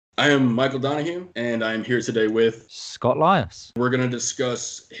I am Michael Donahue, and I'm here today with Scott Lyus. We're going to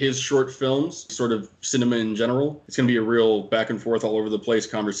discuss his short films, sort of cinema in general. It's going to be a real back and forth, all over the place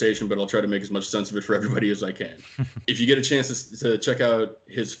conversation, but I'll try to make as much sense of it for everybody as I can. If you get a chance to check out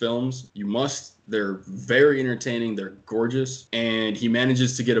his films, you must. They're very entertaining, they're gorgeous, and he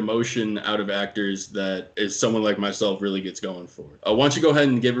manages to get emotion out of actors that is someone like myself really gets going for. Why don't you go ahead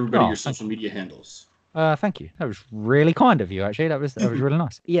and give everybody your social media handles? Thank you. That was really kind of you, actually. That was really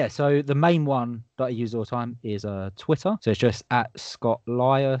nice. Yeah, so the main one that I use all the time is Twitter. So it's just at Scott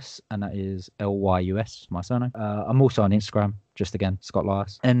Lyus, and that is Lyus, my surname. I'm also on Instagram, just again, Scott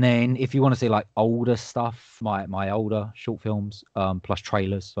Lyus. And then if you want to see like older stuff, my older short films, plus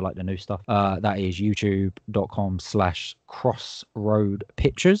trailers for like the new stuff, that is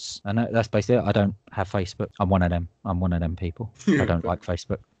youtube.com/crossroadpictures. And that's basically it. I don't have Facebook. I'm one of them people. I don't like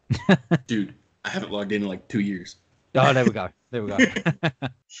Facebook. Dude. I haven't logged in like 2 years. Oh, there we go. Hello.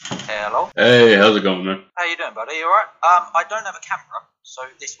 Hey, how's it going, man? How you doing, buddy? You alright? I don't have a camera, so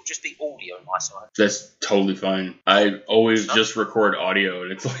this will just be audio on my side. That's totally fine. I always just record audio,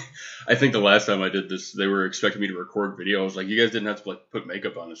 and it's like, I think the last time I did this, they were expecting me to record video. I was like, you guys didn't have to like put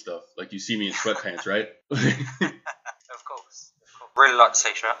makeup on and stuff. Like, you see me in sweatpants, right? Of course. Really like the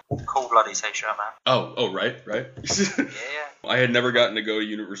t-shirt. Cool bloody t-shirt, man. Oh, right. Yeah. I had never gotten to go to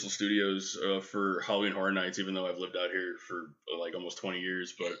Universal Studios for Halloween Horror Nights, even though I've lived out here for like almost 20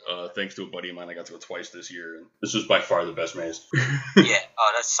 years. But thanks to a buddy of mine, I got to go twice this year, and this was by far the best maze. Yeah.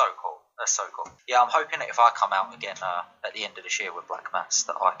 Oh, that's so cool. Yeah, I'm hoping that if I come out again at the end of this year with Black Mass,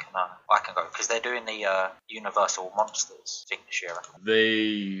 that I can go, because they're doing the Universal Monsters thing this year.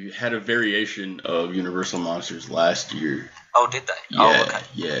 They had a variation of Universal Monsters last year. Oh, did they? Yeah, oh, okay.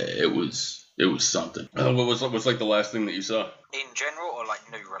 Yeah, it was something. What's like the last thing that you saw? In general, or like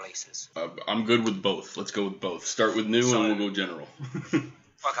new releases? I'm good with both. Let's go with both. Start with new, and we'll go general. Okay.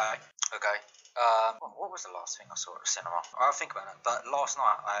 What was the last thing I saw at the cinema? I'll think about it. But last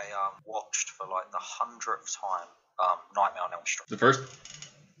night I watched for like the 100th time Nightmare on Elm Street. The first?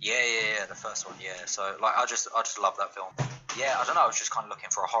 Yeah, the first one. Yeah. So like I just love that film. Yeah, I don't know. I was just kind of looking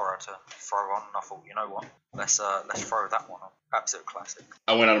for a horror to throw on, and I thought, you know what? Let's throw that one on. Absolute classic.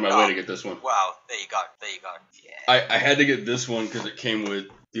 I went out of my way to get this one. Wow, there you go. Yeah. I had to get this one because it came with.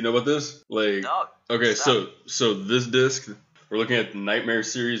 Do you know about this? Like. No. Okay, so this disc, we're looking at the Nightmare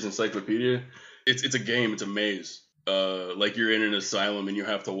Series Encyclopedia. It's a game. It's a maze. Like you're in an asylum and you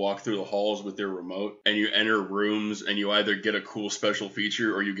have to walk through the halls with your remote, and you enter rooms and you either get a cool special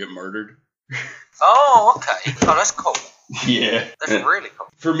feature or you get murdered. Oh, okay. Oh, that's cool. Yeah. That's really cool.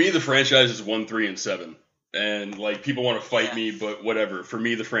 For me, the franchise is 1, 3, and 7. And like people want to fight me, but whatever. For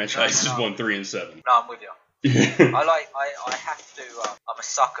me, the franchise is 1, 3, and 7. No, I'm with you. I have to. I'm a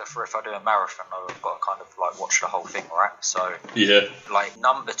sucker for, if I do a marathon, I've got to kind of like watch the whole thing, right? So yeah, like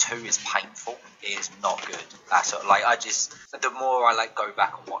number 2 is painful. It is not good at all. Like the more I like go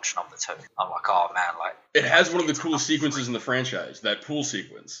back and watch number 2, I'm like, oh man, like it has one of the coolest sequences in the franchise, that pool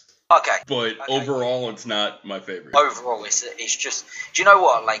sequence. Okay. But overall, it's not my favorite. Overall, it's just. Do you know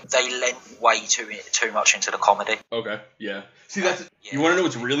what? Like they lent way too much into the comedy. Okay. Yeah. See, that's. Yeah. You want to know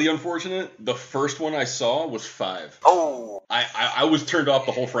what's really unfortunate? The first one I saw was 5. Oh. I was turned off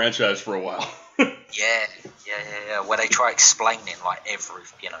the whole franchise for a while. Yeah. Where they try explaining like every,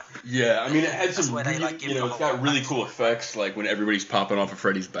 Yeah, I mean, it had some. Really, it's got really cool effects, like when everybody's popping off of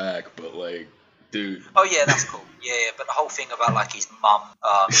Freddy's back, but like. Dude. Oh yeah, that's cool. Yeah, but the whole thing about like his mum,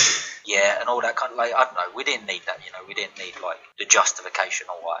 and all that kind of like I don't know. We didn't need that, We didn't need like the justification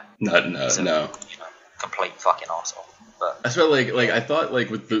or why. No. Complete fucking arsehole. But I felt like I thought like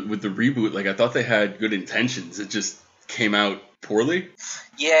with the reboot, like I thought they had good intentions. It just came out poorly.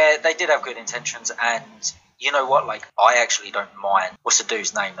 Yeah, they did have good intentions, and you know what? Like I actually don't mind. What's the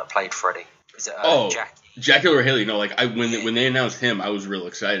dude's name that played Freddy? Is it Jackie or Haley? No, like when they announced him, I was real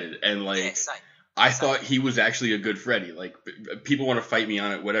excited, and like. Same. I thought he was actually a good Freddy. Like people want to fight me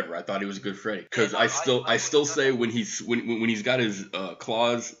on it, whatever. I thought he was a good Freddy because I still say when he's got his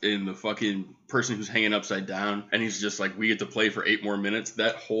claws in the fucking person who's hanging upside down, and he's just like, we get to play for 8 more minutes.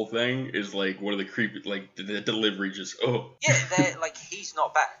 That whole thing is like one of the creepy, like the delivery just Yeah, like he's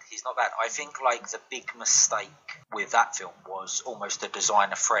not bad. I think like the big mistake with that film was almost the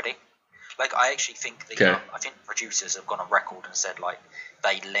design of Freddy. Like I actually think I think the producers have gone on record and said like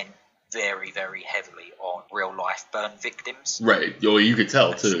they lent very, very heavily on real life burn victims. Right. Oh, you could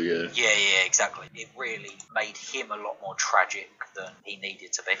tell too, yeah. Yeah, exactly. It really made him a lot more tragic than he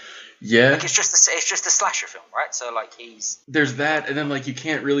needed to be. Yeah. Like it's just a slasher film, right? So like there's that, and then like you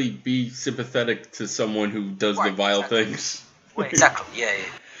can't really be sympathetic to someone who does the vile things. Well, exactly. Yeah.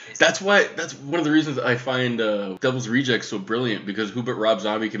 That's one of the reasons I find Devil's Rejects so brilliant, because who but Rob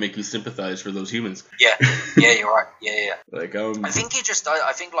Zombie can make you sympathize for those humans. Yeah, you're right. Yeah. Like I think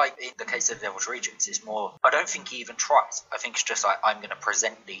I think like in the case of Devil's Rejects, it's more. I don't think he even tries. I think it's just like, I'm going to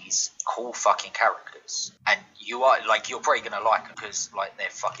present these cool fucking characters, and you're probably going to like them because like they're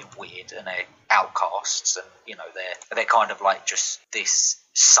fucking weird and they're outcasts, and you know they're kind of like just this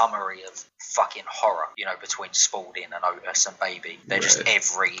summary of fucking horror, you know, between Spalding and Otis and Baby. They're just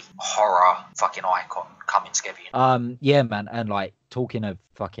every horror fucking icon coming together. Yeah, man, and like talking of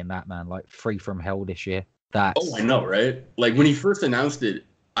fucking that, man, like Free From Hell this year. Oh, I know, right? Like when he first announced it,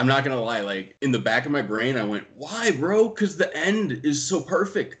 I'm not gonna lie, like in the back of my brain, I went, "Why, bro? Because the end is so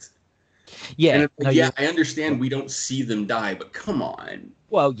perfect." Yeah, and it's like, I understand we don't see them die, but come on.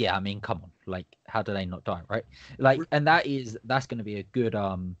 Well, yeah, I mean, come on, like, how do they not die, right? Like, and that's going to be a good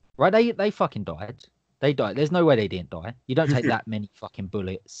right? They fucking died. They died. There's no way they didn't die. You don't take that many fucking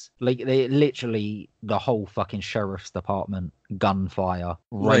bullets. Like, they literally, the whole fucking sheriff's department, gunfire,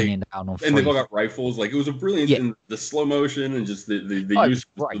 raining down on. And they've all got rifles. Like, it was a brilliant, in the slow motion and just the use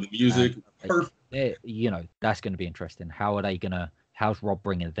of the music. Perfect. You know, that's going to be interesting. How's Rob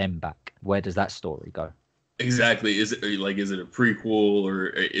bringing them back? Where does that story go? Exactly. Is it a prequel, or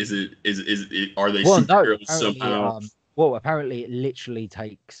are they superheroes somehow? Apparently it literally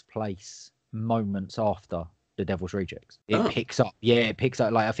takes place moments after the Devil's Rejects. It picks up.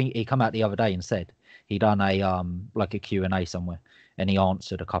 Like, I think he come out the other day and said he done a like a Q&A somewhere, and he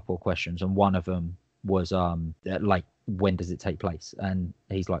answered a couple of questions, and one of them was like, when does it take place? And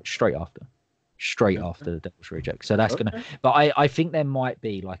he's like, straight after the Devil's Rejects. So that's gonna. But I think there might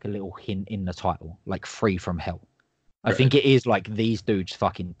be like a little hint in the title, like Free From Hell. I think it is like these dudes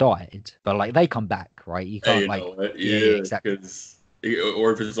fucking died, but like they come back, right? You can't exactly.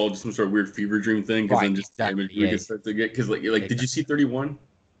 Or if it's all just some sort of weird fever dream thing, because then just we can start to get, because like did you see 31?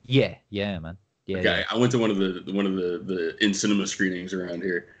 Yeah, man. Yeah. Okay, yeah. I went to one of the in cinema screenings around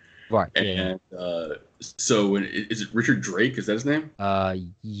here. Right. And so is it Richard Drake? Is that his name?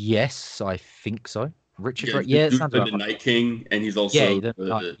 Yes, I think so. Richard Drake. Yeah, it sounds like the Night King, and he's also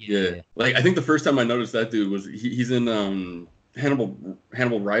Like, I think the first time I noticed that dude was he's in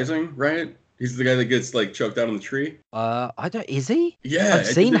Hannibal Rising, right? He's the guy that gets like choked out on the tree. Is he? Yeah, I've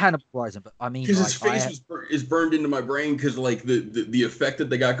seen Hannibal Rising, but I mean, because his face is burned into my brain, because like the effect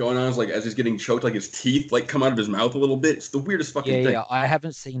that they got going on is like, as he's getting choked, like his teeth like come out of his mouth a little bit. It's the weirdest fucking thing. Yeah, I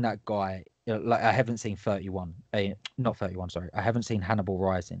haven't seen that guy. Like, I haven't seen 31. Not 31. Sorry, I haven't seen Hannibal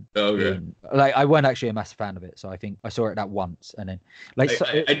Rising. Oh, okay. Like, I weren't actually a massive fan of it, so I think I saw it that once, and then like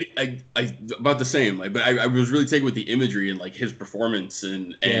I about the same. Like, but I was really taken with the imagery and like his performance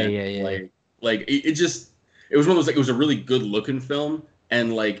and Like it was one of those, like, it was a really good looking film,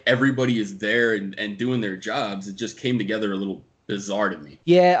 and like everybody is there and doing their jobs. It just came together a little bizarre to me.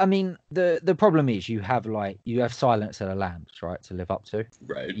 Yeah, I mean, the problem is you have Silence of the Lambs, right, to live up to.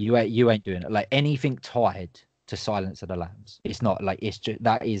 Right. You ain't doing it. Like, anything tied to Silence of the Lambs, it's not like, it's just,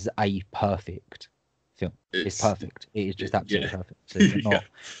 that is a perfect film. It's perfect. It is just absolutely perfect. So it's not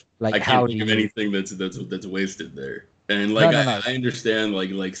like, I can't think of anything that's wasted there. And like, I understand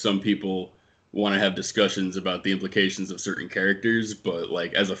like some people want to have discussions about the implications of certain characters, but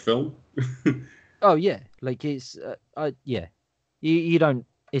like as a film, oh yeah, like it's you don't.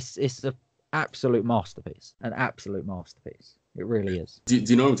 It's an absolute masterpiece, It really is. Do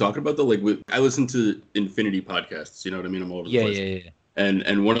you know what I'm talking about though? Like, I listen to Infinity podcasts. You know what I mean? I'm all over the place. Yeah.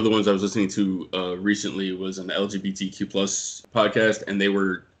 And one of the ones I was listening to recently was an LGBTQ plus podcast, and they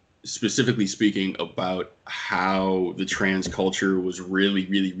were specifically speaking about how the trans culture was really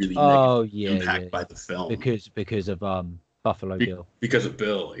negatively impacted by the film because of Buffalo Bill. Because of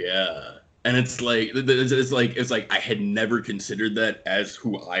Bill, yeah. And it's like I had never considered that as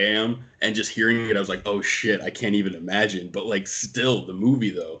who I am, and just hearing it, I was like, oh shit, I can't even imagine. But like, still, the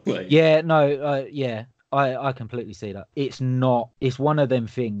movie though, like, I completely see that. It's one of them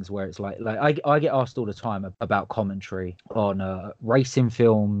things where it's like I get asked all the time about commentary on race in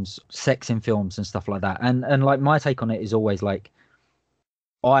films, sex in films, and stuff like that. And like, my take on it is always like,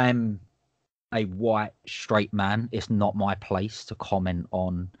 I'm a white straight man. It's not my place to comment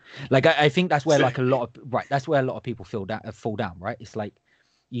on. Like, I think that's where like a lot of people fall down. Right? It's like,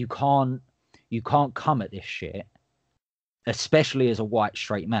 you can't come at this shit, especially as a white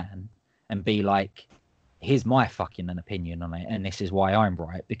straight man, and be like, here's my fucking opinion on it, and this is why I'm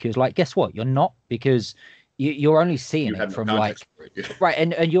right. Because, like, guess what? You're not, because you're only seeing it from like, right,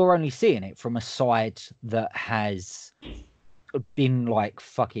 and you're only seeing it from a side that has been like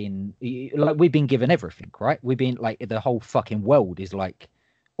fucking, like, we've been given everything, right? We've been like, the whole fucking world is like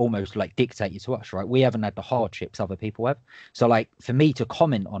almost like dictated to us, right? We haven't had the hardships other people have. So like for me to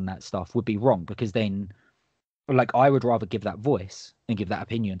comment on that stuff would be wrong, because then like I would rather give that voice and give that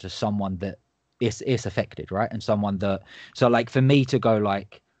opinion to someone that is affected, right? And someone that, so like for me to go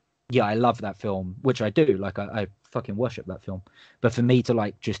like, yeah, I love that film, which I do, like I fucking worship that film, but for me to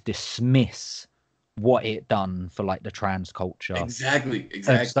like just dismiss what it done for like the trans culture exactly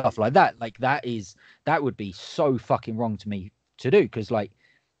and stuff like that, like that would be so fucking wrong to me to do, because like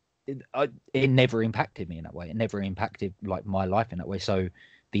it never impacted me in that way. It never impacted like my life in that way. So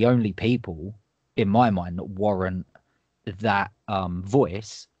the only people in my mind that warrant that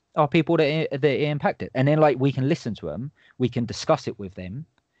voice are people that it impacted, and then like we can listen to them, we can discuss it with them,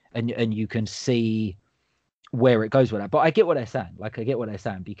 and you can see where it goes with that. But I get what they're saying. Like I get what they're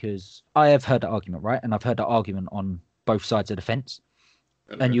saying, because I have heard the argument, right? And I've heard the argument on both sides of the fence.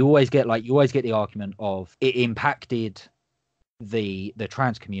 Okay. And you always get the argument of it impacted the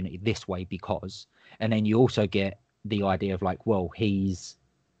trans community this way because, and then you also get the idea of like, well, he's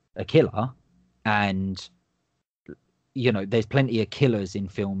a killer, and you know there's plenty of killers in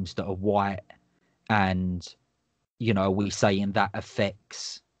films that are white, and you know we saying that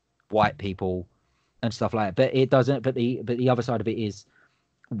affects white people and stuff like that, but it doesn't. But the other side of it is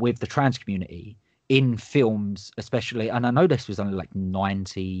with the trans community in films especially, and I know this was only like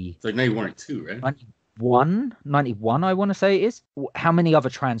 90, it's like 91 or 2, right? 91 I want to say it is. How many other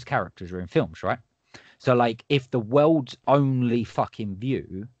trans characters are in films, right? So like if the world's only fucking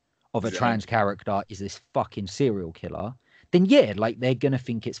view of a trans character is this fucking serial killer, then yeah, like they're gonna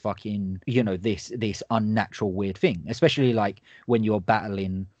think it's fucking, you know, this unnatural weird thing, especially like when you're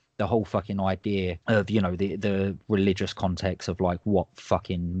battling the whole fucking idea of, you know, the religious context of like what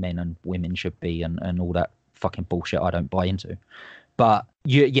fucking men and women should be and all that fucking bullshit I don't buy into. But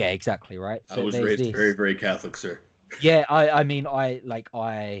yeah, exactly, right. So I was raised very, very Catholic, sir. Yeah, I mean,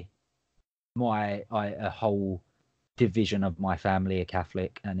 a whole division of my family are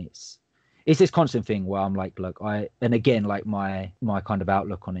Catholic, and it's this constant thing where I'm like, look, and again, like my kind of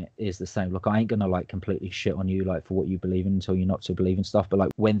outlook on it is the same. Look, I ain't gonna like completely shit on you like for what you believe in until you're not to believe in stuff. But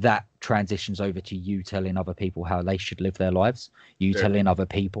like when that transitions over to you telling other people how they should live their lives, you telling other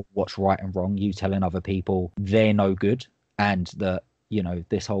people what's right and wrong, you telling other people they're no good, and that, you know,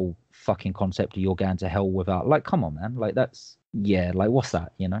 this whole fucking concept of you're going to hell without, like, come on, man, like that's, yeah, like what's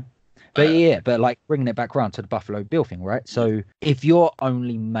that, you know? But but like bringing it back around to the Buffalo Bill thing, right? So if your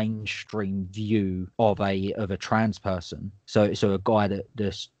only mainstream view of a trans person, so a guy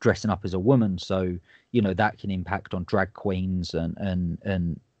that's dressing up as a woman, so you know that can impact on drag queens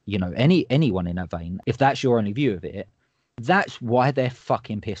and you know anyone in that vein. If that's your only view of it, that's why they're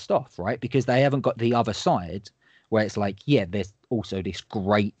fucking pissed off, right? Because they haven't got the other side where it's like, yeah, there's also this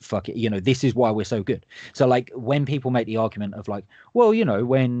great fucking, you know, this is why we're so good. So like when people make the argument of like, well, you know,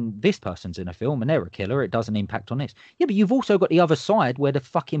 when this person's in a film and they're a killer, it doesn't impact on this. Yeah, but you've also got the other side where the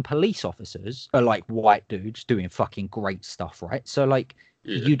fucking police officers are like white dudes doing fucking great stuff, right? So like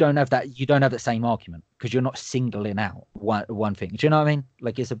you don't have that same argument because you're not singling out one thing. Do you know what I mean?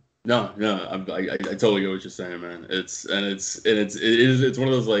 Like it's a No, I totally get what you're saying, man. It's one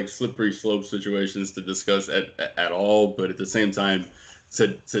of those like slippery slope situations to discuss at all, but at the same time,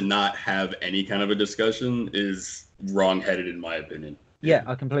 to not have any kind of a discussion is wrong-headed in my opinion. Yeah,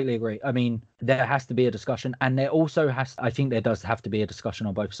 I completely agree. I mean, there has to be a discussion, and there also I think there does have to be a discussion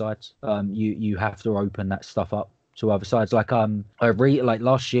on both sides. You have to open that stuff up to other sides. Like like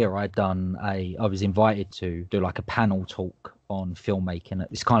last year I was invited to do like a panel talk on filmmaking.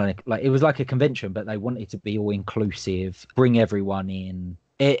 It's kind of like it was like a convention, but they wanted to be all inclusive, bring everyone in.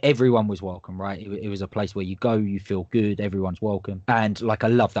 Everyone was welcome, right? It was a place where you go, you feel good, everyone's welcome. And like I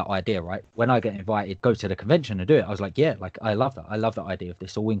love that idea, right? When I get invited, go to the convention and do it, I was like, yeah, like I love that. I love that idea of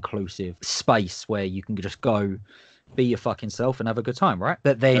this all inclusive space where you can just go, be your fucking self and have a good time, right?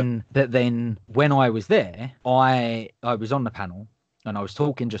 But then when I was there, I was on the panel and I was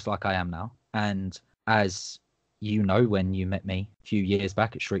talking just like I am now. And as you know, when you met me a few years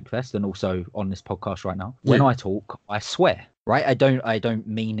back at Shriekfest and also on this podcast right now, when I talk, I swear, right? I don't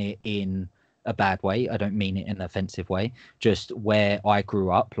mean it in a bad way. I don't mean it in an offensive way. Just where I grew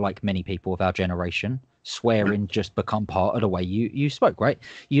up, like many people of our generation, swearing just become part of the way you spoke, right?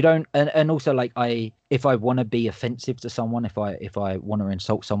 You don't, and also like if I want to be offensive to someone, if I want to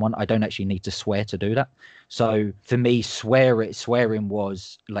insult someone, I don't actually need to swear to do that. So for me, swearing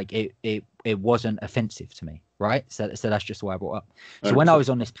was like it wasn't offensive to me, right? So that's just the way I brought up. So 100%. When I was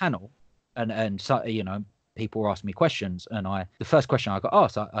on this panel, and so, you know, people were asking me questions, and the first question I got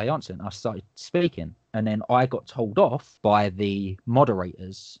asked, I answered, and I started speaking, and then I got told off by the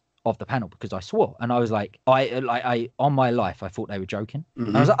moderators of the panel because I swore, and I was like, I on my life I thought they were joking.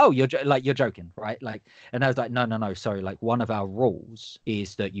 And I was like, oh, you're joking, right? Like, and I was like, no, sorry, like one of our rules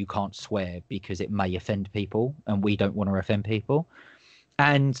is that you can't swear because it may offend people, and we don't want to offend people.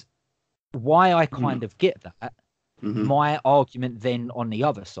 And why I kind of get that, my argument then on the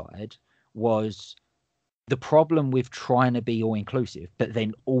other side was the problem with trying to be all inclusive, but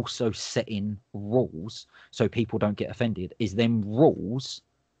then also setting rules so people don't get offended, is them rules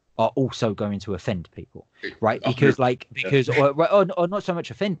are also going to offend people, right? Because or not so much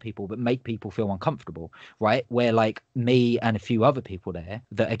offend people, but make people feel uncomfortable, right? Where like me and a few other people there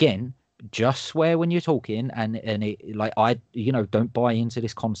that again just swear when you're talking, and it like I don't buy into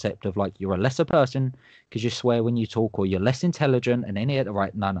this concept of like you're a lesser person because you swear when you talk, or you're less intelligent and any of the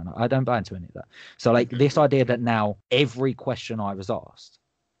right. No, I don't buy into any of that. So like this idea that now every question I was asked,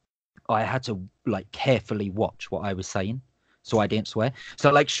 I had to like carefully watch what I was saying so I didn't swear.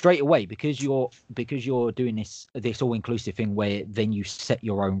 So like straight away, because you're doing this all inclusive thing where then you set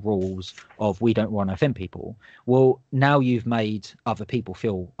your own rules of we don't want to offend people. Well, now you've made other people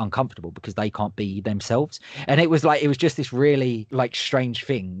feel uncomfortable because they can't be themselves. And it was just this really like strange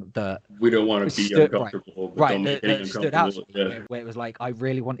thing that we don't want to be uncomfortable, right? That stood out to me, where it was like I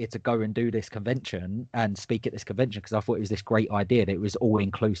really wanted to go and do this convention and speak at this convention because I thought it was this great idea that it was all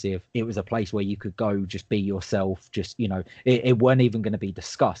inclusive. It was a place where you could go, just be yourself, just it weren't even going to be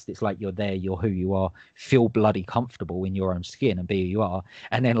discussed. It's like you're there, you're who you are, feel bloody comfortable in your own skin and be who you are.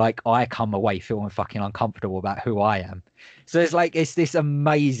 And then like I come away feeling fucking uncomfortable about who I am. So it's like it's this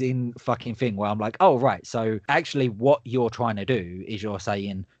amazing fucking thing where I'm like, oh right, so actually what you're trying to do is you're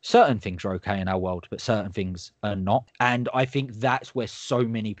saying certain things are okay in our world, but certain things are not. And I think that's where so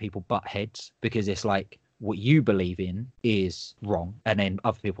many people butt heads, because it's like what you believe in is wrong, and then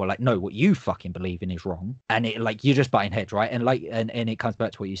other people are like, no, what you fucking believe in is wrong, and it like you're just butting heads, right? And like and it comes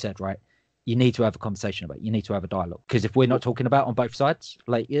back to what you said, right? You need to have a conversation about it. You need to have a dialogue, because if we're not talking about on both sides,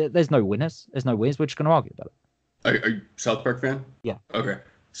 like there's no winners, we're just going to argue about it. Are you South Park fan? Yeah. Okay.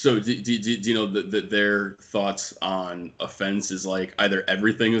 So do you know that their thoughts on offense is like either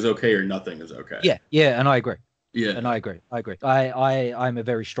everything is okay or nothing is okay? Yeah, and I agree. Yeah, and I agree. I'm a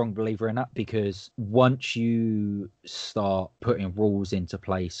very strong believer in that, because once you start putting rules into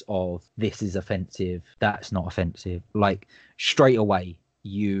place of this is offensive, that's not offensive, like straight away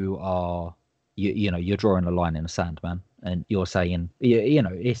you're drawing a line in the sand, man, and you're saying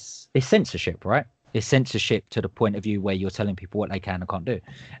it's censorship, right? It's censorship to the point of view where you're telling people what they can and can't do.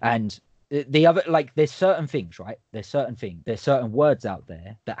 And the other, like, there's certain things, right? There's certain words out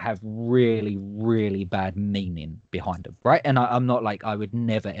there that have really, really bad meaning behind them, right? And I'm not like, I would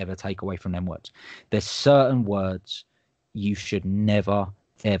never, ever take away from them words. There's certain words you should never,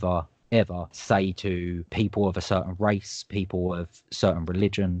 ever, ever say to people of a certain race, people of certain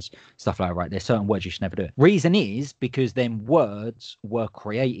religions, stuff like that, right? There's certain words you should never do it. Reason is because them words were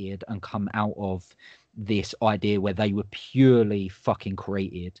created and come out of this idea where they were purely fucking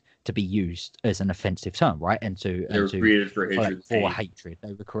created to be used as an offensive term, right? They were created for hatred. For hatred.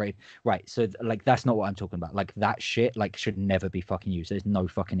 They were created, right? So like that's not what I'm talking about. Like that shit like should never be fucking used. There's no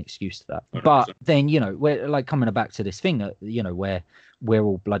fucking excuse to that. 100%. But then we're like coming back to this thing that where we're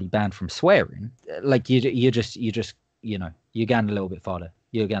all bloody banned from swearing. Like you're going a little bit farther.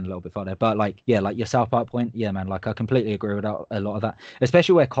 But like, yeah, like your South Park point, yeah, man, like I completely agree with a lot of that,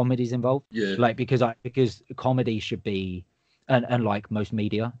 especially where comedy's involved. Yeah. Like because comedy should be, and like most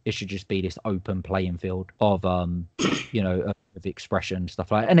media, it should just be this open playing field of of expression,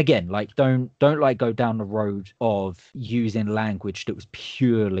 stuff like that. And again, like don't like go down the road of using language that was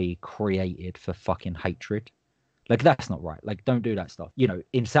purely created for fucking hatred. Like that's not right. Like don't do that stuff.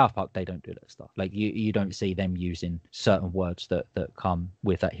 In South Park they don't do that stuff. Like you don't see them using certain words that come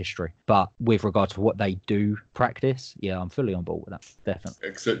with that history. But with regard to what they do practice, yeah, I'm fully on board with that. Definitely.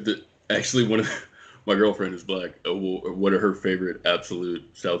 Except that actually one of my girlfriend is black. One of her favorite absolute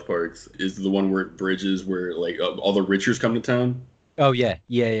South Parks is the one where it bridges where like all the Richards come to town. Oh yeah.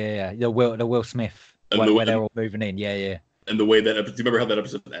 The Will Smith where they're all moving in. Yeah. And the way that episode, do you remember how that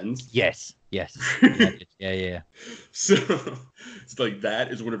episode ends? Yes. yeah. So it's like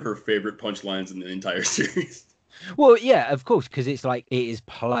that is one of her favorite punchlines in the entire series. Well, yeah, of course, because it's like it is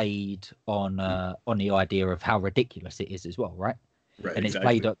played on the idea of how ridiculous it is as well, right? Right. And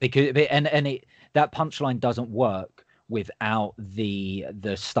exactly. It's played up because that punchline doesn't work without the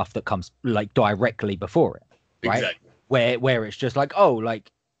stuff that comes like directly before it, right? Exactly. Where it's just like, oh,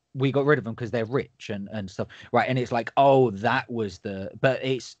 like we got rid of them because they're rich and stuff, right? And it's like, oh, that was but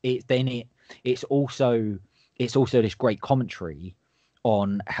it's also this great commentary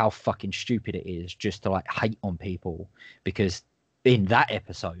on how fucking stupid it is just to like hate on people because in that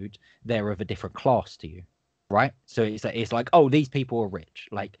episode, they're of a different class to you, right? So it's like, oh, these people are rich,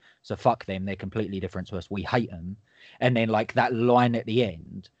 like, so fuck them, they're completely different to us, we hate them. And then like that line at the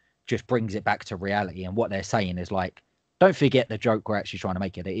end just brings it back to reality, and what they're saying is like, don't forget the joke we're actually trying to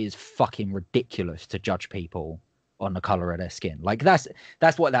make. It is fucking ridiculous to judge people on the color of their skin. Like that's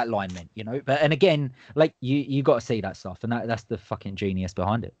what that line meant, you know. But and again, like you got to see that stuff, and that's the fucking genius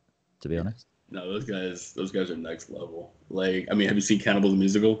behind it, to be honest. No, those guys are next level. Like, I mean, have you seen Cannibal the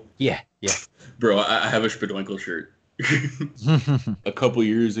Musical? Yeah. Bro, I have a Spidwinkle shirt. A couple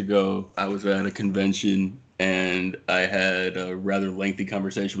years ago, I was at a convention and I had a rather lengthy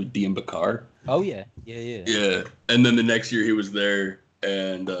conversation with Dian Bakar. Oh yeah. Yeah, and then the next year he was there,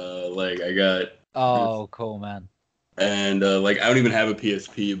 and like I got. Oh, cool, man. And like I don't even have a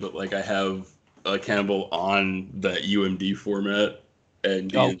PSP, but like I have a Cannibal on that UMD format,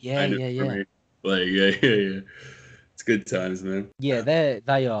 and Oh Dian yeah. Like yeah. It's good times, man. Yeah, they're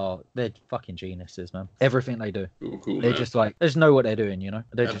fucking geniuses, man. Everything they do, cool. They're Man. just like, they just know what they're doing, you know.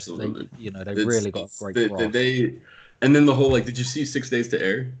 They're Absolutely. just, they've really got a great grasp. And then the whole like, did you see 6 Days to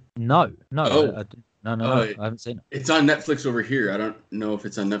Air? No. Oh. No, I haven't seen it. It's on Netflix over here. I don't know if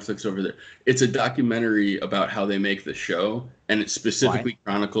it's on Netflix over there. It's a documentary about how they make the show, and it specifically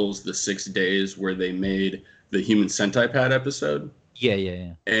chronicles the 6 days where they made the Human Centipede episode.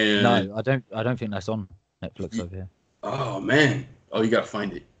 Yeah. And no, I don't think that's on Netflix over here. Oh man! Oh, you gotta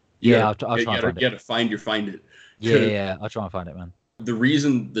find it. I'll try and find it. You gotta find it. Yeah, I'll try and find it, man. The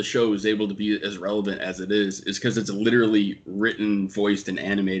reason the show is able to be as relevant as it is because it's literally written, voiced, and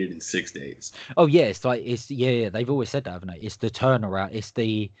animated in 6 days. Oh yeah, it's like they've always said that, haven't they? It's the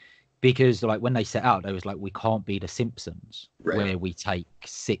turnaround. Because like when they set out, they was like, we can't be the Simpsons, right, where we take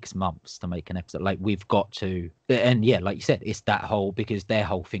 6 months to make an episode. Like we've got to, and yeah, like you said, it's that whole, because their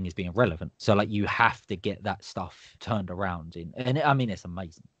whole thing is being relevant. So like you have to get that stuff turned around I mean, it's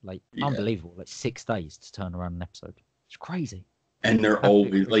amazing, like unbelievable. Like 6 days to turn around an episode. It's crazy. And they're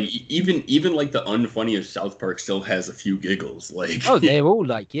always like, even like the unfunniest South Park still has a few giggles. Like, oh, they're all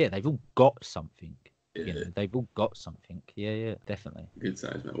like, they've all got something. Yeah. They've all got something. Yeah, definitely. Good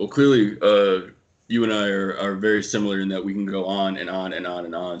signs, man. Well, clearly, you and I are very similar in that we can go on and on and on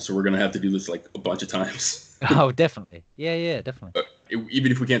and on. So we're gonna have to do this like a bunch of times. Oh, definitely. Yeah, definitely.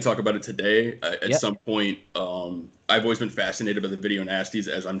 Even if we can't talk about it today, at some point, I've always been fascinated by the video nasties,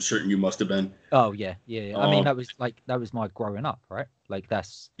 as I'm certain you must have been. Oh yeah. I mean, that was my growing up, right? Like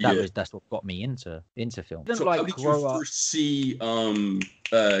that's what got me into film. So how did you first see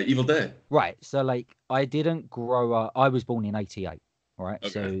Evil Dead? Right. So like I didn't grow up. I was born in '88. Right.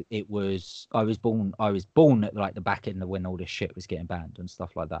 Okay. So I was born at like the back end of when all this shit was getting banned and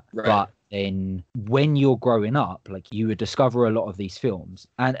stuff like that. Right. But then when you're growing up, like you would discover a lot of these films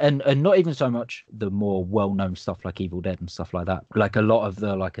and not even so much the more well-known stuff like Evil Dead and stuff like that. Like a lot of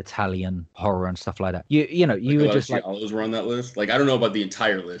the like Italian horror and stuff like that. You were just like, all those were on that list. Like I don't know about the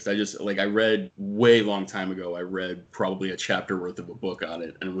entire list. I just like I read way long time ago. I read probably a chapter worth of a book on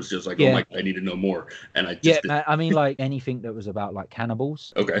it and it was just like, oh my God, I need to know more. And I just I mean like anything that was about like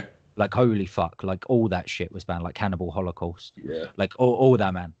cannibals. Okay. Like holy fuck, like all that shit was banned, like Cannibal Holocaust. Yeah. Like all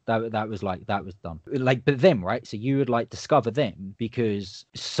that, man. That was done. Like, but them, right? So you would like discover them because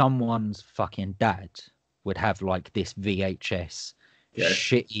someone's fucking dad would have like this VHS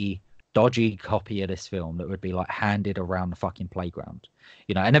shitty, dodgy copy of this film that would be like handed around the fucking playground.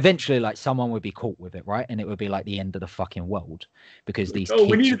 And eventually like someone would be caught with it, right? And it would be like the end of the fucking world because these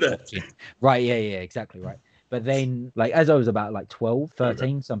kids we need that. Right, yeah, exactly right. But then, like, as I was about, like, 12,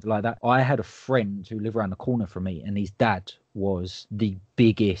 13, something like that, I had a friend who lived around the corner from me, and his dad was the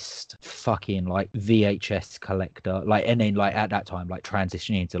biggest fucking, like, VHS collector. Like, and then, like, at that time, like,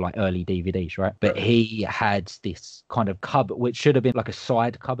 transitioning into, like, early DVDs, right? But he had this kind of cupboard, which should have been, like, a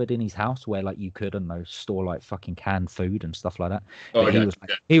side cupboard in his house where, like, you could, I don't know, store, like, fucking canned food and stuff like that. But he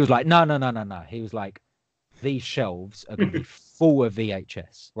was like, no. He was like, these shelves are going to be full of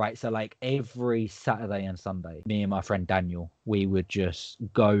VHS, right? So like every Saturday and Sunday, me and my friend Daniel, we would just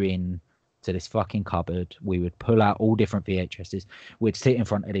go in to this fucking cupboard. We would pull out all different VHSs. We'd sit in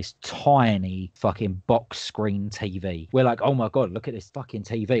front of this tiny fucking box screen TV. We're like, oh my God, look at this fucking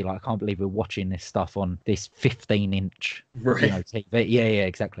TV. Like, I can't believe we're watching this stuff on this 15-inch TV. Yeah,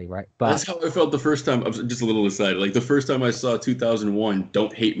 exactly, right. But that's how I felt the first time. Just a little aside. Like the first time I saw 2001,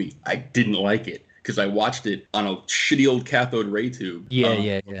 Don't Hate Me, I didn't like it. because I watched it on a shitty old cathode ray tube.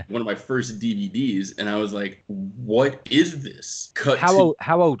 Yeah. One of my first DVDs, and I was like, "What is this?"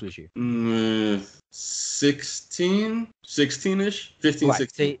 How old was you? 16-ish, 15, Right.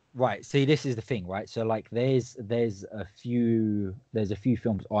 16. See, this is the thing, right? So like, there's a few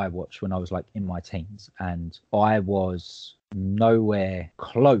films I watched when I was like in my teens, and I was nowhere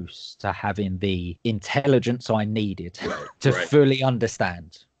close to having the intelligence I needed to fully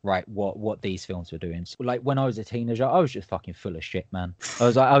understand what these films were doing. So, like, when I was a teenager, I was just fucking full of shit, man.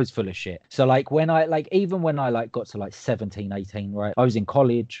 I was full of shit. So like, even when I got to like 17, 18, right, I was in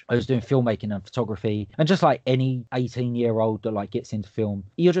college, I was doing filmmaking and photography, and just like any 18-year-old that like gets into film,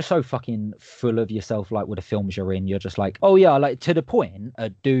 you're just so fucking full of yourself, like with the films you're in. You're just like, oh yeah, like, to the point a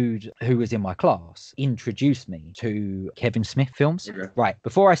dude who was in my class introduced me to Kevin Smith films. Right,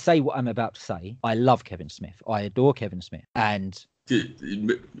 before I say what I'm about to say, I love Kevin Smith, I adore Kevin Smith, and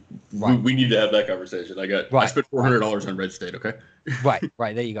Dude, we need to have that conversation. I spent $400 on Red State. Okay.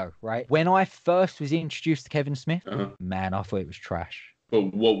 right. There you go. Right. When I first was introduced to Kevin Smith, man, I thought it was trash.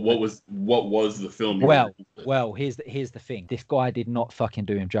 But what was the film? Well, here's the thing. This guy did not fucking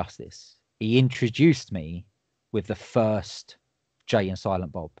do him justice. He introduced me with the first Jay and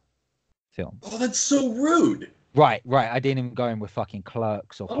Silent Bob film. Oh, that's so rude. Right. I didn't even go in with fucking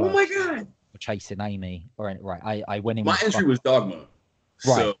Clerks or Clerks. Oh my god. Or Chasing Amy or any, right. I went in. My entry was Dogma.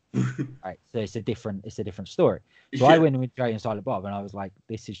 Right. Right. So it's a different story. So I went in with Jay and Silent Bob, and I was like,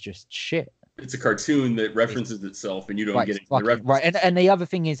 this is just shit. It's a cartoon that references itself, and you don't get it. Right. And the other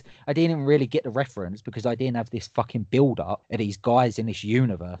thing is, I didn't really get the reference because I didn't have this fucking build up of these guys in this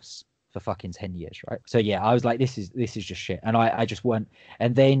universe for fucking 10 years, right? So yeah, I was like, this is just shit. And I just weren't.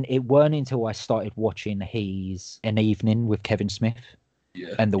 And then it weren't until I started watching An Evening with Kevin Smith.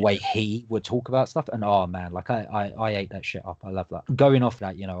 Yeah, and the way he would talk about stuff, and oh man, like I ate that shit up. I love that. Going off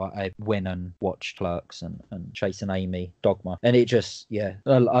that, I went and watched Clerks and Chasing Amy, Dogma, and it just, I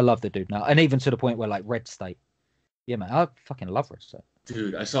love the dude now, and even to the point where like Red State, yeah man, I fucking love Red State.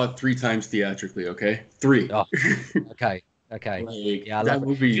 Dude, I saw it 3 times theatrically. Okay, 3. Oh, okay. Like, yeah, I love that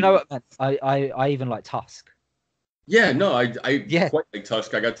movie. You know what, man? I even like Tusk. Yeah, no, I quite like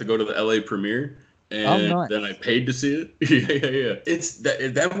Tusk. I got to go to the LA premiere. And then I paid to see it. Yeah. It's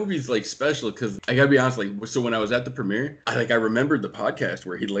that movie's like special because I gotta be honest, like, so when I was at the premiere, I remembered the podcast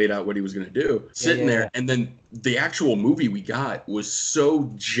where he laid out what he was gonna do, sitting there, and then the actual movie we got was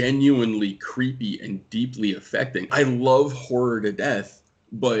so genuinely creepy and deeply affecting. I love horror to death,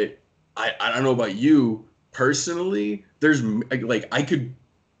 but I don't know about you personally. There's like, I could,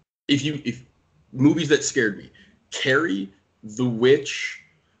 if movies that scared me, Carrie, The Witch.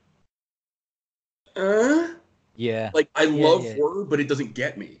 Like, I love horror, but it doesn't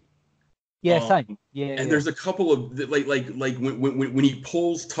get me. Same. And there's a couple of like when he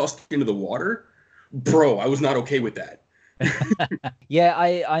pulls Tusk into the water, bro, I was not okay with that.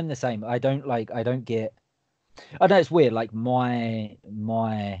 I'm the same. I don't get. I know it's weird. Like my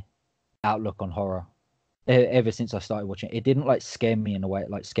outlook on horror, ever since I started watching it didn't like scare me in a way it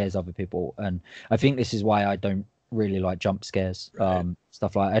like scares other people, and I think this is why I don't really like jump scares.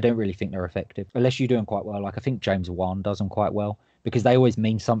 Stuff like, I don't really think they're effective unless you're doing quite well. Like, I think James Wan does them quite well because they always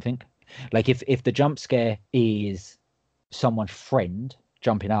mean something. Like, if the jump scare is someone's friend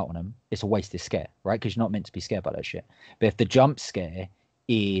jumping out on them, it's a wasted scare, right? Because you're not meant to be scared by that shit. But if the jump scare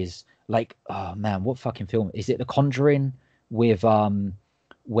is like, oh man, what fucking film is it? The Conjuring with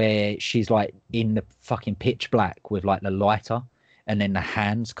where she's like in the fucking pitch black with like the lighter, and then the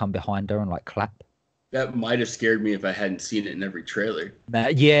hands come behind her and like clap. That might have scared me if I hadn't seen it in every trailer.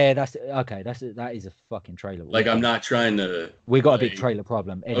 Yeah, that is a fucking trailer. Like, I'm not trying to. We got a big trailer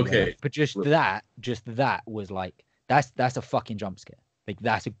problem. Anyway. Okay, but just that was like, that's a fucking jump scare. Like,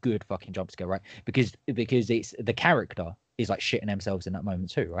 that's a good fucking jump scare, right? Because it's the character is like shitting themselves in that moment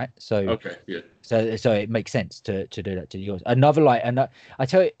too, right? So okay, yeah. So it makes sense to do that to yours. Another like, and I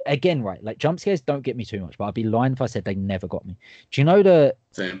tell you again, right? Like, jump scares don't get me too much, but I'd be lying if I said they never got me. Do you know the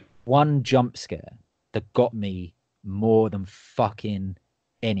one jump scare that got me more than fucking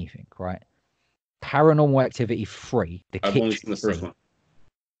anything, right? Paranormal Activity 3. I've only seen the first one.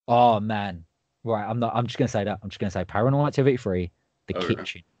 Oh man, right. I'm just gonna say that. I'm just gonna say Paranormal Activity 3, the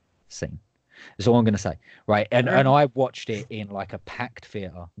kitchen scene. That's all I'm gonna say, right? And I watched it in like a packed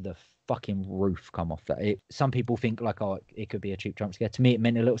theater. The fucking roof come off that. Some people think like, oh, it could be a cheap jump scare. To me, it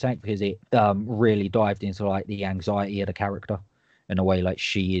meant a little something because it really dived into like the anxiety of the character in a way like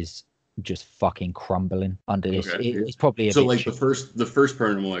she is just fucking crumbling under this. It's probably a so bit like cheap. the first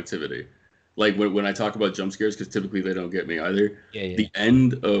Paranormal Activity. Like when I talk about jump scares, because typically they don't get me either. Yeah. The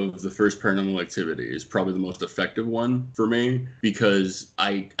end of the first Paranormal Activity is probably the most effective one for me, because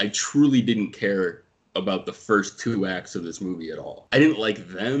I truly didn't care about the first 2 acts of this movie at all. I didn't like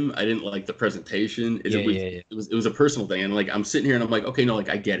them. I didn't like the presentation. It was a personal thing. And like, I'm sitting here and I'm like, okay, no, like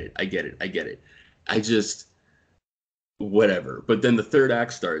I get it. I just, whatever. But then the third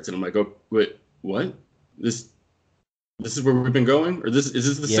act starts and I'm like, oh, wait, what? This is where we've been going? Or is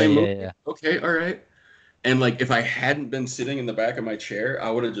this the same movie? Yeah. Okay, all right. And like, if I hadn't been sitting in the back of my chair, I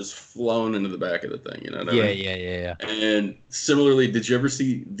would have just flown into the back of the thing. You know what I mean? Yeah. And similarly, did you ever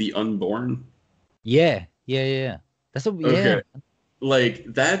see The Unborn? Yeah. That's Okay. Like,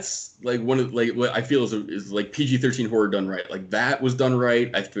 that's like one of like what I feel is like PG-13 horror done right. Like, that was done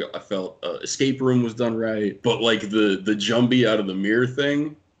right. I felt Escape Room was done right. But like the jumbie out of the mirror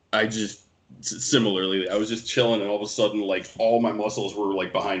thing, I just similarly, I was just chilling and all of a sudden like all my muscles were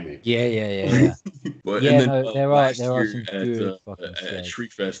like behind me. Yeah. But yeah, and then no, there are some good fucking at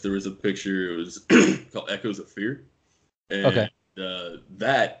Shriekfest there was a picture. It was called Echoes of Fear, and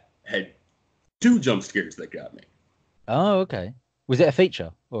that had 2 jump scares that got me. Oh, okay. Was it a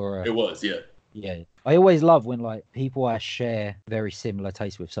feature or? It was, yeah. Yeah. I always love when like people I share very similar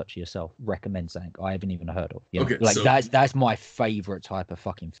tastes with, such as yourself, recommend something I haven't even heard of. You know? Okay, like so that's my favorite type of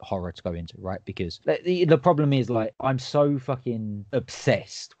fucking horror to go into, right? Because the problem is like I'm so fucking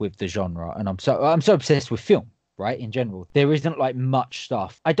obsessed with the genre, and I'm so obsessed with film. Right, in general, there isn't like much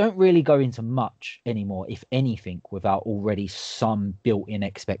stuff. I don't really go into much anymore, if anything, without already some built-in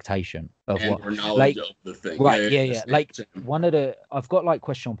expectation of what, or knowledge like, of the thing. right? Yeah. Like I've got like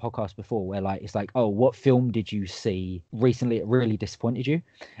question on podcasts before where like it's like, oh, what film did you see recently that really disappointed you?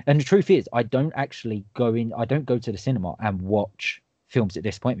 And the truth is, I don't go to the cinema and watch films that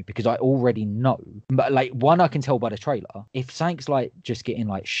disappoint me, because I already know. But like, one, I can tell by the trailer if something's like just getting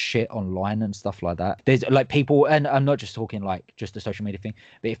like shit online and stuff like that. There's like people, and I'm not just talking like just the social media thing,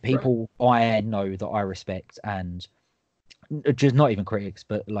 but if people I know that I respect, and just not even critics,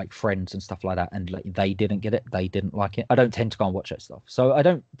 but like friends and stuff like that, and like they didn't get it, they didn't like it, I don't tend to go and watch that stuff. So I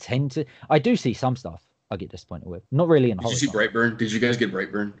do see some stuff I get disappointed with. Not really in horror. Did you see Brightburn? Did you guys get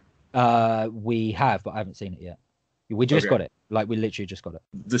Brightburn? We have, but I haven't seen it yet. We just got it. Like, we literally just got it.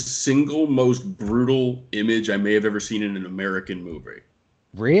 The single most brutal image I may have ever seen in an American movie.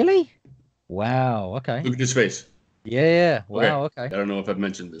 Really? Wow. Okay. Look at his face. Yeah. Wow. Okay. I don't know if I've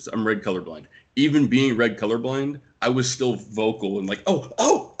mentioned this. I'm red colorblind. Even being red colorblind, I was still vocal and like, oh.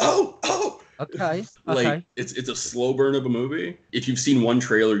 Okay. Like, it's a slow burn of a movie. If you've seen one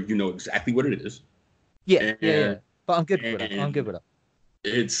trailer, you know exactly what it is. Yeah. But I'm good with it.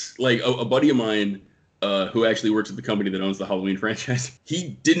 It's like a buddy of mine, who actually works at the company that owns the Halloween franchise.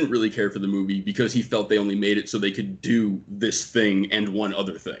 He didn't really care for the movie because he felt they only made it so they could do this thing and one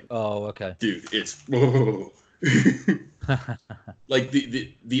other thing. Oh, okay. Dude, it's like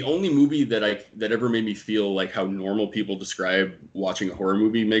the only movie that ever made me feel like how normal people describe watching a horror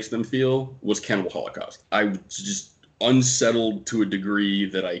movie makes them feel was Cannibal Holocaust. I was just unsettled to a degree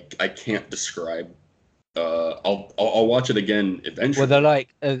that I can't describe. I'll watch it again eventually. Were they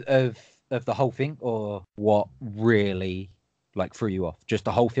like of the whole thing, or what really like threw you off? Just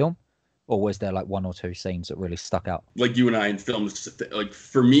the whole film, or was there like 1 or 2 scenes that really stuck out? Like you and I in films, like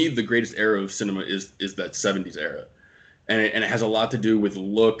for me, the greatest era of cinema is that 70s era, and it has a lot to do with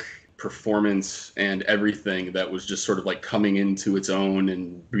look, performance, and everything that was just sort of like coming into its own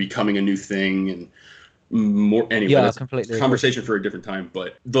and becoming a new thing and more. Anyway, that's completely a conversation for a different time.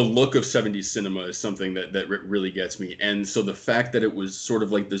 But the look of 70s cinema is something that really gets me. And so the fact that it was sort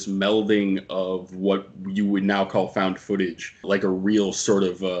of like this melding of what you would now call found footage, like a real sort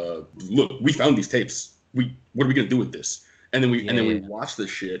of look, we found these tapes. What are we gonna do with this? And then we watched this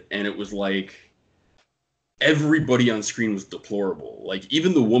shit, and it was like everybody on screen was deplorable. Like,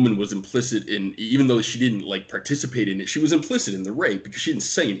 even the woman was implicit in, even though she didn't like participate in it, she was implicit in the rape because she didn't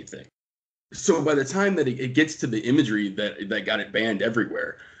say anything. So by the time that it gets to the imagery that got it banned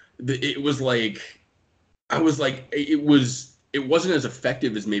everywhere, it was like, I was like, it wasn't as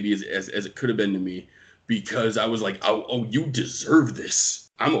effective as maybe as it could have been to me, because I was like, oh, you deserve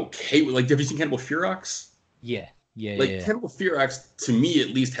this. I'm okay with, like, have you seen Cannibal Ferox? Yeah. Cannibal Ferox, to me at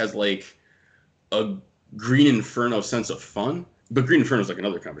least, has like a Green Inferno sense of fun, but Green Inferno is like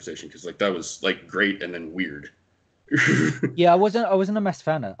another conversation, because like that was like great and then weird. Yeah, I wasn't a massive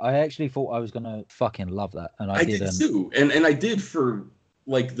fan of it. I actually thought I was gonna fucking love that, and I didn't. Did too, and I did for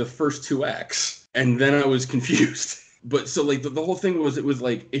like the first 2 acts, and then I was confused. But so like the whole thing was, it was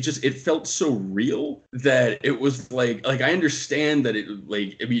like, it felt so real that it was like I understand that it,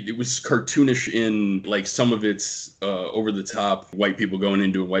 like, I mean, it was cartoonish in like some of its over the top white people going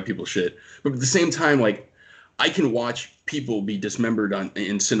into white people shit, but at the same time, like, I can watch people be dismembered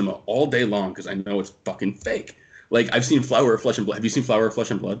in cinema all day long because I know it's fucking fake. Like, I've seen Flower of Flesh and Blood. Have you seen Flower of Flesh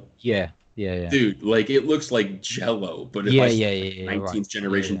and Blood? Yeah. Dude, like, it looks like Jello, but if I saw a 19th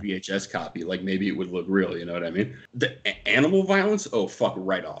generation VHS copy, like, maybe it would look real, you know what I mean? The animal violence, oh, fuck,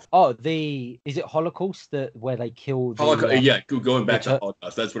 right off. Oh, is it Holocaust where they killed going back to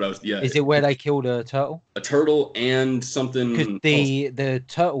Holocaust, that's what I was, Is it where they killed a turtle? A turtle and something. Because the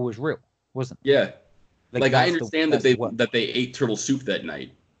turtle was real, wasn't it? Yeah. Like I understand that they ate turtle soup that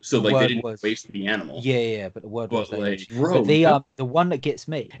night. So like they didn't waste the animal. Yeah, but the word was like, bro, the one that gets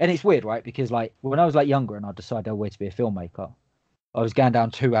me, and it's weird, right? Because like when I was like younger and I decided I wanted to be a filmmaker, I was going down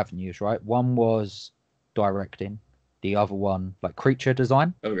 2 avenues, right? One was directing, the other one like creature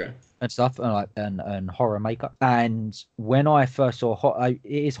design, and stuff, and like and horror makeup. And when I first saw it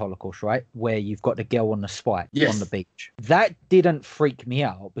is Holocaust, right? Where you've got the girl on the spike on the beach. That didn't freak me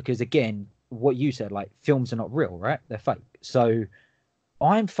out because again, what you said, like films are not real, right? They're fake. So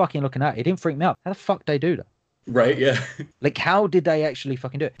I'm fucking looking at it. It didn't freak me out. How the fuck they do that? Right, yeah. Like, how did they actually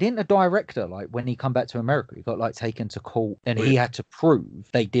fucking do it? Didn't the director, like, when he come back to America, he got, like, taken to court and he had to prove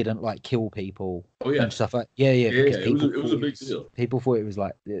they didn't, like, kill people and stuff like Yeah, it was a big deal. People thought it was,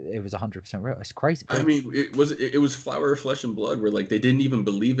 like, it was 100% real. It's crazy. I mean, it was Flower of Flesh and Blood where, like, they didn't even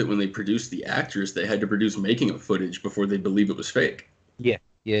believe it when they produced the actors. They had to produce making of footage before they believe it was fake. Yeah.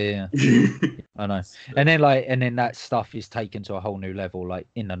 I know. And then that stuff is taken to a whole new level, like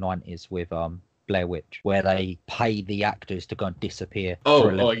in the 90s with Blair Witch, where they pay the actors to go and disappear.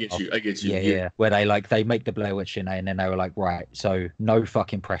 I get you. Yeah. Where they make the Blair Witch in there, and then they were like, right, so no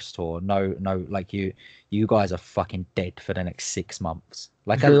fucking press tour, no, like you guys are fucking dead for the next 6 months.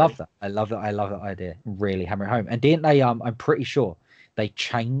 Like, I love that. I love that idea. Really hammer it home. And didn't they? I'm pretty sure they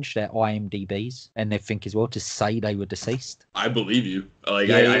changed their IMDb's and their thing as well to say they were deceased. I believe you. Like,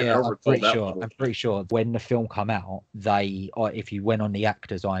 I'm pretty sure when the film come out, if you went on the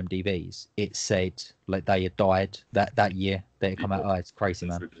actors' IMDb's, it said like they had died that year that it come out. Oh, it's crazy,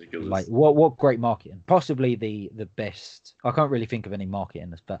 man. Ridiculous. Like, what great marketing. Possibly the best. I can't really think of any marketing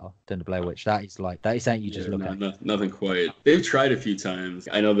that's better than the Blair Witch. That is something you just look at. Nothing quite. They've tried a few times.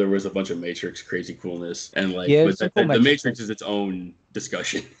 I know there was a bunch of Matrix crazy coolness, and like, but the Matrix is its own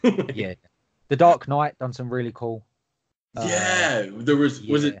discussion. Yeah, The Dark Knight done some really cool. There was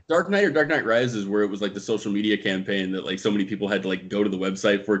it Dark Knight or Dark Knight Rises where it was like the social media campaign that like so many people had to like go to the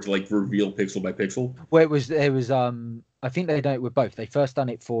website for it to like reveal pixel by pixel. Well, it was I think they done it with both. They first done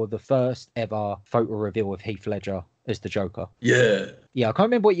it for the first ever photo reveal of Heath Ledger as the Joker. Yeah, I can't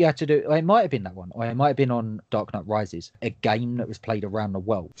remember what you had to do. It might have been that one, or it might have been on Dark Knight Rises, a game that was played around the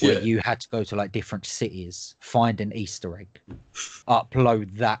world where you had to go to like different cities, find an Easter egg,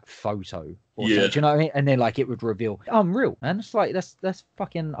 upload that photo. Do you know what I mean? And then like it would reveal Unreal, and it's like that's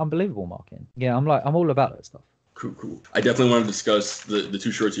fucking unbelievable marketing. Yeah, I'm all about that stuff. Cool. I definitely want to discuss the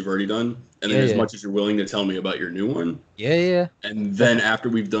 2 shorts you've already done, and then as much as you're willing to tell me about your new one. Yeah. And then after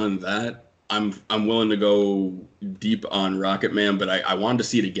we've done that, I'm willing to go deep on Rocket Man, but I wanted to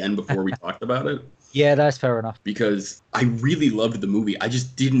see it again before we talked about it. Yeah, that's fair enough. Because I really loved the movie. I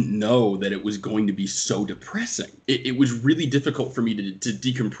just didn't know that it was going to be so depressing. It was really difficult for me to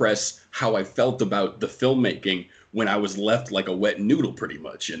decompress how I felt about the filmmaking when I was left like a wet noodle, pretty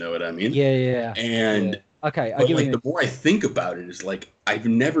much. You know what I mean? Yeah. And okay, but like the more I think about it, is like I've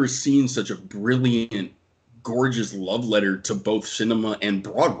never seen such a brilliant, gorgeous love letter to both cinema and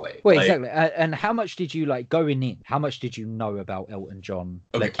Broadway. Well, exactly. And how much did you like going in? How much did you know about Elton John?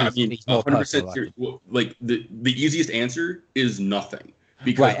 Okay, like, he's 100% serious. Like the easiest answer is nothing,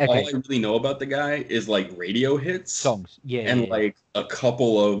 because all I really know about the guy is like radio hits, songs, like a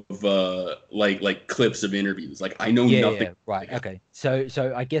couple of like clips of interviews. Like I know nothing. Yeah. Right. Okay. So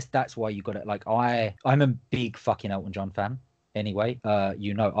I guess that's why you got it. Like I'm a big fucking Elton John fan. Anyway,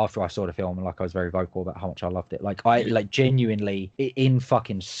 after I saw the film, like I was very vocal about how much I loved it. Like I like genuinely in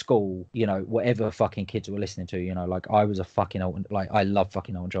fucking school, whatever fucking kids were listening to, like I was a fucking I love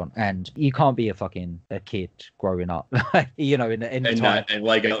fucking Elton John, and you can't be a kid growing up, in the time and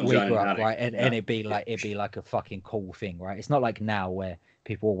like Elton we John grew up, right? And it'd be like a fucking cool thing, right? It's not like now where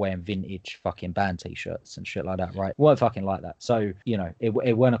people are wearing vintage fucking band t-shirts and shit like that, right? It weren't fucking like that. So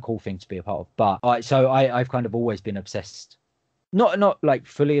it weren't a cool thing to be a part of. But I've kind of always been obsessed. Not like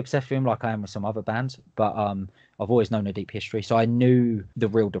fully obsessed with him like I am with some other bands, but I've always known a deep history. So I knew the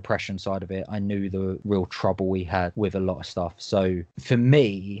real depression side of it. I knew the real trouble we had with a lot of stuff. So for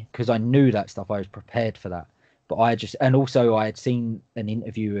me, because I knew that stuff, I was prepared for that. But and also I had seen an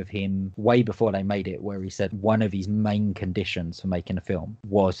interview of him way before they made it where he said one of his main conditions for making a film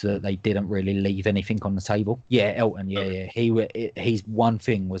was that they didn't really leave anything on the table. Yeah, Elton. Yeah. His one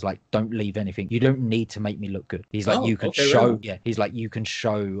thing was like, don't leave anything. You don't need to make me look good. He's like, you can show. Right. Yeah, he's like, you can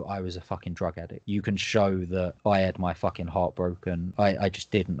show I was a fucking drug addict. You can show that I had my fucking heart broken. I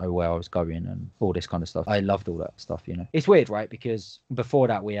just didn't know where I was going and all this kind of stuff. I loved all that stuff. It's weird, right? Because before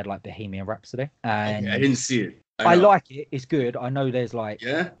that we had like Bohemian Rhapsody, and I didn't see it. I like it. It's good. I know there's like...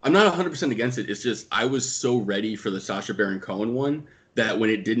 Yeah, I'm not 100% against it. It's just I was so ready for the Sacha Baron Cohen one that when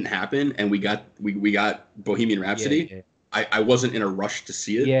it didn't happen and we got Bohemian Rhapsody, I wasn't in a rush to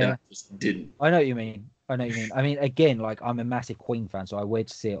see it. Yeah. And I just didn't. I know what you mean. I mean, again, like I'm a massive Queen fan, so I went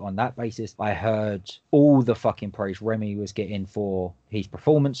to see it on that basis. I heard all the fucking praise Remy was getting for his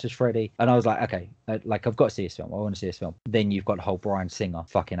performance as Freddie, and I was like, okay, like I've got to see this film. I want to see this film. Then you've got the whole Bryan Singer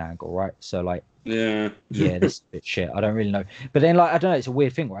fucking angle, right? So like, yeah, this is a bit shit. I don't really know, but then like I don't know. It's a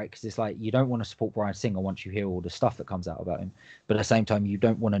weird thing, right? Because it's like you don't want to support Bryan Singer once you hear all the stuff that comes out about him, but at the same time, you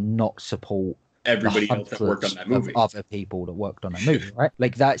don't want to not support everybody else that worked on that movie, other people that worked on that movie, right?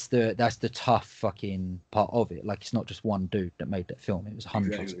 Like that's the tough fucking part of it. Like it's not just one dude that made that film; it was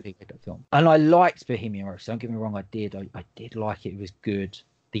hundreds of people that made that film. And I liked Bohemian Rhapsody. Don't get me wrong, I did like it. It was good.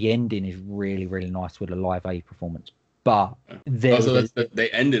 The ending is really, really nice with a Live Aid performance. But they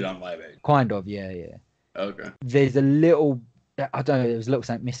ended on Live Aid. Kind of, yeah. Okay. There's a little. I don't know. There was a little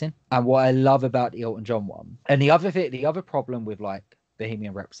something missing. And what I love about the Elton John one, and the other problem with like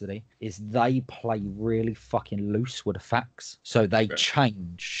Bohemian Rhapsody is they play really fucking loose with the facts, so they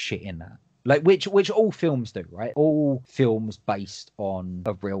change shit in that, like which all films do, right? All films based on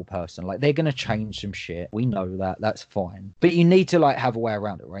a real person, like they're gonna change some shit. We know that's fine, but you need to like have a way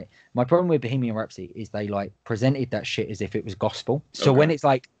around it, right? My problem with Bohemian Rhapsody is they like presented that shit as if it was gospel. So when it's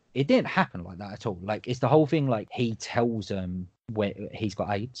like it didn't happen like that at all. Like it's the whole thing. Like he tells them where he's got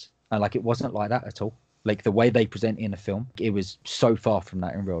AIDS, and like it wasn't like that at all. Like the way they present in a film, it was so far from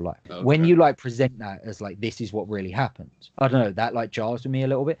that in real life. Okay. When you like present that as like this is what really happened, I don't know, that like jars with me a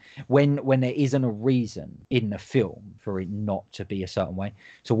little bit. When there isn't a reason in the film for it not to be a certain way.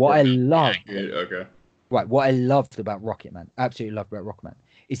 So what I love, what I loved about Rocketman, absolutely loved about Rocketman,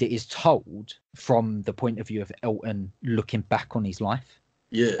 is it is told from the point of view of Elton looking back on his life.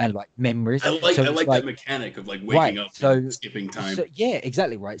 Yeah, and like memories. I like that mechanic of like waking up and skipping time. So, yeah,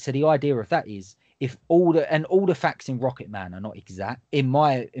 exactly right. So the idea of that is, if all the facts in Rocketman are not exact, in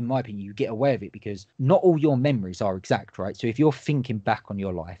my opinion, you get away with it because not all your memories are exact, right? So if you're thinking back on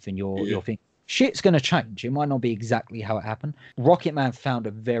your life and you're thinking shit's going to change, it might not be exactly how it happened. Rocketman found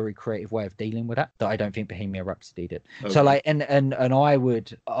a very creative way of dealing with that I don't think Bohemian Rhapsody did. Okay. So like, and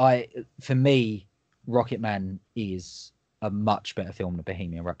for me, Rocketman is a much better film than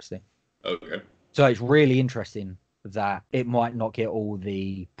Bohemian Rhapsody. Okay. So it's really interesting that it might not get all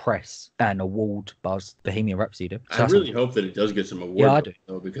the press and award buzz Bohemian Rhapsody do. So I really hope that it does get some awards. Yeah, I do.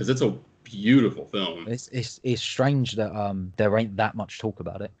 Though, because it's a beautiful film. It's strange that there ain't that much talk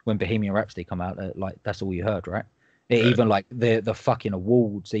about it. When Bohemian Rhapsody come out, like that's all you heard, right? Even like the fucking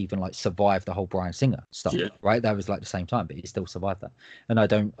awards even like survived the whole Bryan Singer stuff, right? That was like the same time, but it still survived that. And I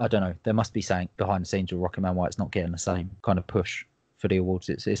don't know. There must be something behind the scenes with Rocketman why it's not getting the same kind of push for the awards.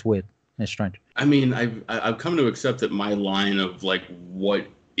 It's weird. It's strange. I mean, I've come to accept that my line of like what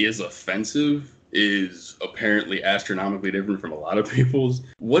is offensive is apparently astronomically different from a lot of people's.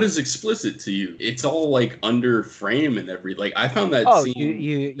 What is explicit to you? It's all like under frame and like I found that scene.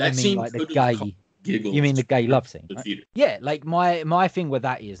 You mean like the gay? Giggles. You mean the gay love scene? Right? Yeah, like my thing with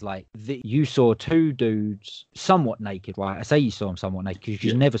that is like you saw two dudes somewhat naked, right? I say you saw them somewhat naked because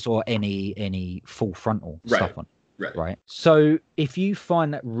you never saw any full frontal stuff on. Right. So if you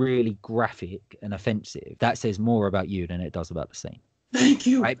find that really graphic and offensive, that says more about you than it does about the scene. Thank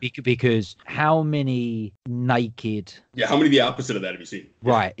you. Right? Because how many naked? Yeah, how many the opposite of that have you seen?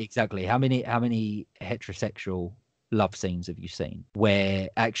 Right, exactly. How many heterosexual love scenes have you seen where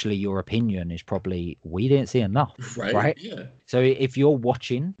actually your opinion is probably we didn't see enough, right? Yeah. So if you're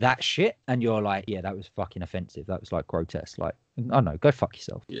watching that shit and you're like, yeah, that was fucking offensive, that was like grotesque, like I don't know, go fuck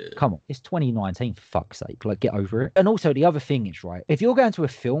yourself. Yeah. Come on, it's 2019 for fuck's sake, like get over it. And also the other thing is, right, if you're going to a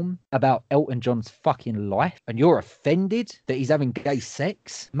film about Elton John's fucking life and you're offended that he's having gay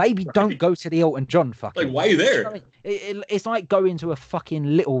sex, maybe don't go to the Elton John fucking like why are you there? You know what I mean? It's like going to a fucking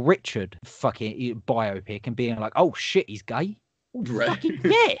Little Richard fucking biopic and being like, oh shit, he's gay. Right. Fucking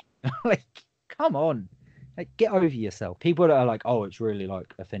yeah. Like come on, Like, get over yourself. People that are like, oh, it's really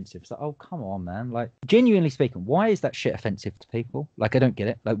like offensive. It's like, oh, come on, man. Like, genuinely speaking, why is that shit offensive to people? Like, I don't get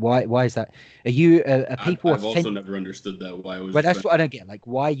it. Like, why is that? Are people I've also never understood that, why it was. But that's what I don't get. Like,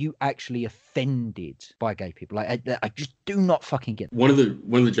 why are you actually offended by gay people? Like, I just do not fucking get it. One of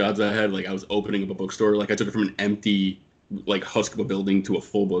the jobs I had, like, I was opening up a bookstore. Like, I took it from an empty, like, husk of a building to a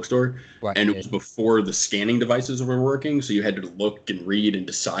full bookstore. Right, and it was before the scanning devices were working, so you had to look and read and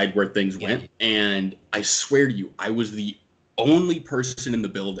decide where things went. And I swear to you, I was the only person in the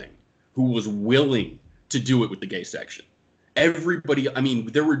building who was willing to do it with the gay section. Everybody, I mean,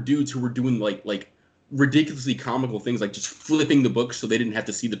 there were dudes who were doing like ridiculously comical things, like just flipping the books so they didn't have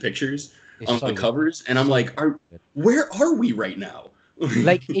to see the pictures on the covers. And I'm like, where are we right now?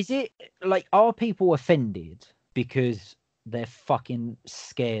 Like, is it like, are people offended because they're fucking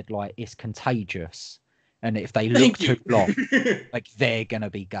scared like it's contagious, and if they look too long, like they're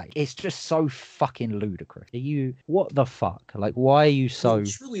gonna be gay? It's just so fucking ludicrous. What the fuck? Like, why are you so? Well,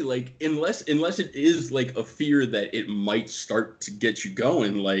 truly, like, unless it is like a fear that it might start to get you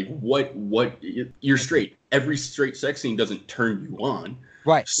going, like, what you're straight. Every straight sex scene doesn't turn you on.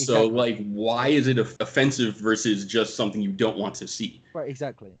 Right. So, like, why is it offensive versus just something you don't want to see? Right.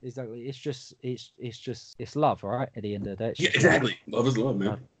 Exactly. It's love, right? At the end of the day. Yeah, exactly. Love is love,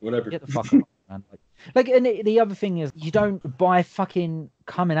 man. Whatever. Get the fuck out, man. Like, and the other thing is, you don't, by fucking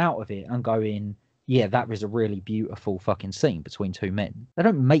coming out of it and going, yeah, that was a really beautiful fucking scene between two men. They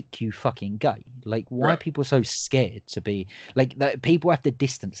don't make you fucking gay. Like, why are people so scared to be like that? People have to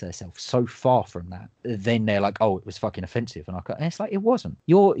distance themselves so far from that. Then they're like, oh, it was fucking offensive, and it's like, it wasn't.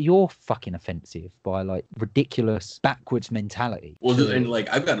 You're fucking offensive by like ridiculous backwards mentality. Well, and like,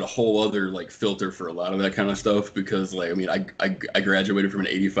 I've got a whole other like filter for a lot of that kind of stuff, because like, I mean, I graduated from an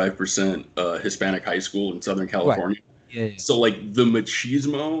 85% Hispanic high school in Southern California. Right. Yeah. So like the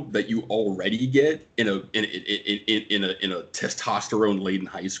machismo that you already get in a testosterone laden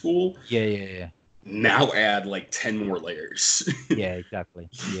high school. Yeah. Now add like 10 more layers. Yeah, exactly.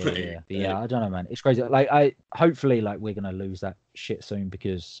 Yeah. I don't know, man. It's crazy. Like, hopefully, like, we're gonna lose that shit soon,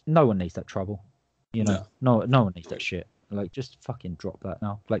 because no one needs that trouble. You know, no one needs that shit. Like, just fucking drop that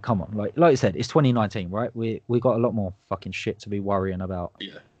now. Like, come on. Like I said, it's 2019, right? We got a lot more fucking shit to be worrying about.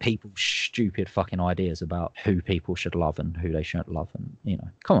 Yeah. People's stupid fucking ideas about who people should love and who they shouldn't love, and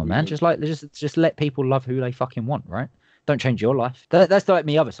come on, man. Just let people love who they fucking want, right? Don't change your life. That's like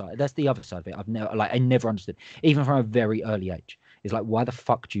the other side. That's the other side of it. I never understood, even from a very early age. It's like, why the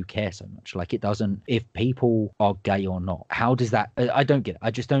fuck do you care so much? Like, it doesn't. If people are gay or not, how does that? I don't get it.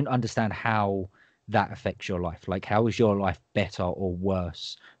 I just don't understand how that affects your life. Like, how is your life better or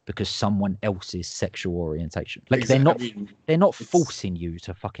worse because someone else's sexual orientation? Like, exactly. they're not forcing you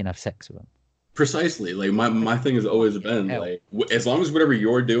to fucking have sex with them. Precisely. Like, my thing has always been like, as long as whatever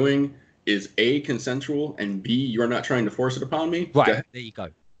you're doing is A, consensual, and B, you're not trying to force it upon me. Right. There you go.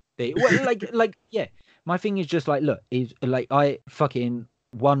 Yeah. My thing is just like, look, is like,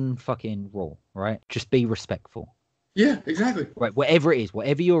 one fucking rule, right? Just be respectful. Yeah, exactly. Right, whatever it is,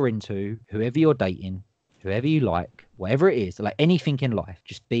 whatever you're into, whoever you're dating, whoever you like, whatever it is, like anything in life,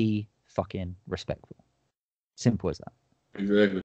 just be fucking respectful. Simple as that. Exactly.